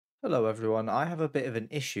Hello everyone, I have a bit of an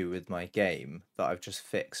issue with my game that I've just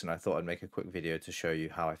fixed, and I thought I'd make a quick video to show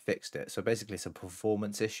you how I fixed it. So basically it's a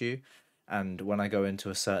performance issue, and when I go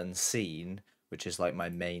into a certain scene, which is like my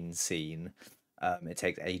main scene, it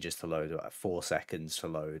takes ages to load, about 4 seconds to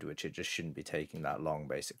load, which it just shouldn't be taking that long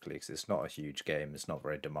basically, because it's not a huge game, it's not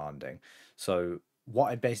very demanding. So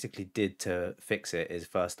what I basically did to fix it is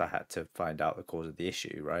first I had to find out the cause of the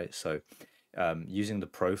issue, right? So using the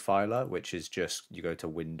profiler, which is just you go to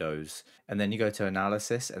Windows and then you go to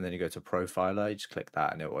Analysis and then you go to Profiler. You just click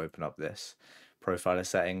that and it will open up this profiler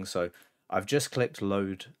settings. So I've just clicked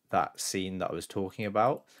load that scene that I was talking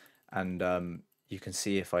about, and you can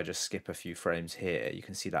see if I just skip a few frames here, you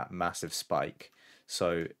can see that massive spike.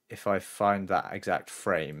 So if I find that exact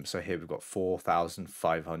frame, so here we've got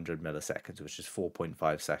 4,500 milliseconds, which is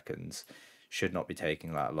 4.5 seconds, should not be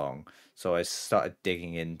taking that long. So I started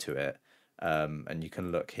digging into it, and you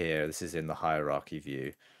can look here, this is in the hierarchy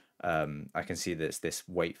view. I can see that it's this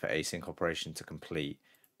wait for async operation to complete.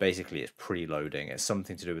 Basically, it's preloading. It's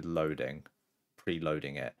something to do with loading,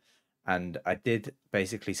 preloading it. And I did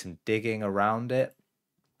basically some digging around it.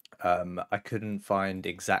 I couldn't find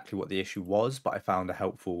exactly what the issue was, but I found a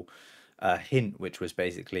helpful hint, which was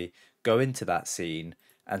basically go into that scene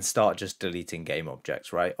and start just deleting game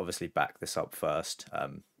objects, right? Obviously, back this up first. I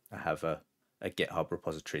have a GitHub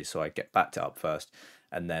repository, so I backed it up first,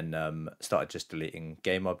 and then started just deleting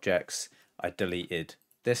game objects. I deleted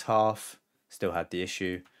this half, still had the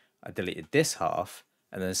issue. I deleted this half,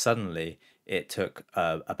 and then suddenly it took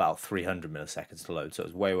about 300 milliseconds to load, so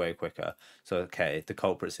it was way quicker. So okay, the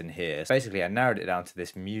culprit's in here. So basically, I narrowed it down to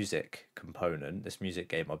this music component, this music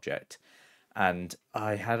game object, and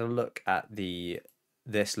I had a look at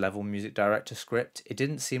this level music director script. It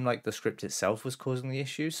didn't seem like the script itself was causing the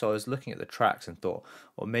issue, so I was looking at the tracks and thought,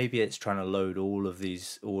 well, maybe it's trying to load all of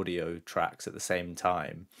these audio tracks at the same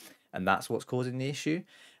time, and that's what's causing the issue.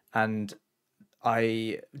 And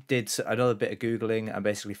I did another bit of Googling and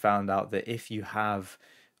basically found out that if you have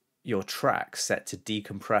your tracks set to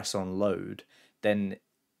decompress on load, then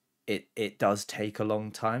it does take a long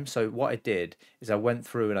time. So what I did is I went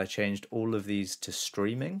through and I changed all of these to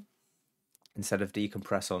streaming instead of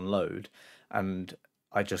decompress on load, and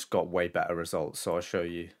I just got way better results. So I'll show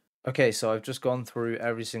you. Okay, so I've just gone through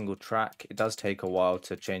every single track. It does take a while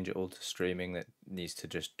to change it all to streaming. That needs to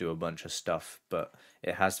just do a bunch of stuff, but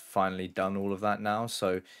it has finally done all of that now.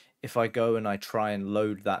 So if I go and I try and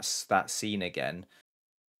load that scene again,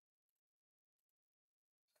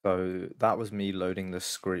 so that was me loading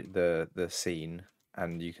the scene,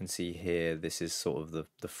 and you can see here this is sort of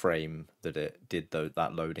the frame that it did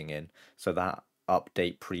that loading in. So that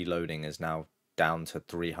update preloading is now down to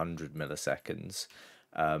 300 milliseconds,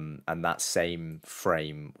 and that same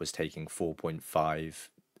frame was taking 4.5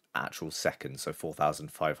 actual seconds, so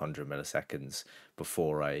 4,500 milliseconds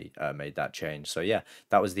before I made that change. So yeah,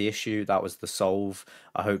 that was the issue. That was the solve.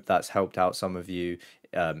 I hope that's helped out some of you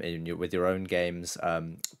with your own games.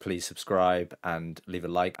 Please subscribe and leave a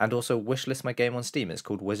like, and also wishlist my game on Steam. It's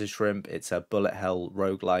called Wizard Shrimp. It's a bullet hell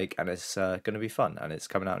roguelike, and it's going to be fun, and it's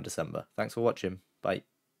coming out in December. Thanks for watching. Bye.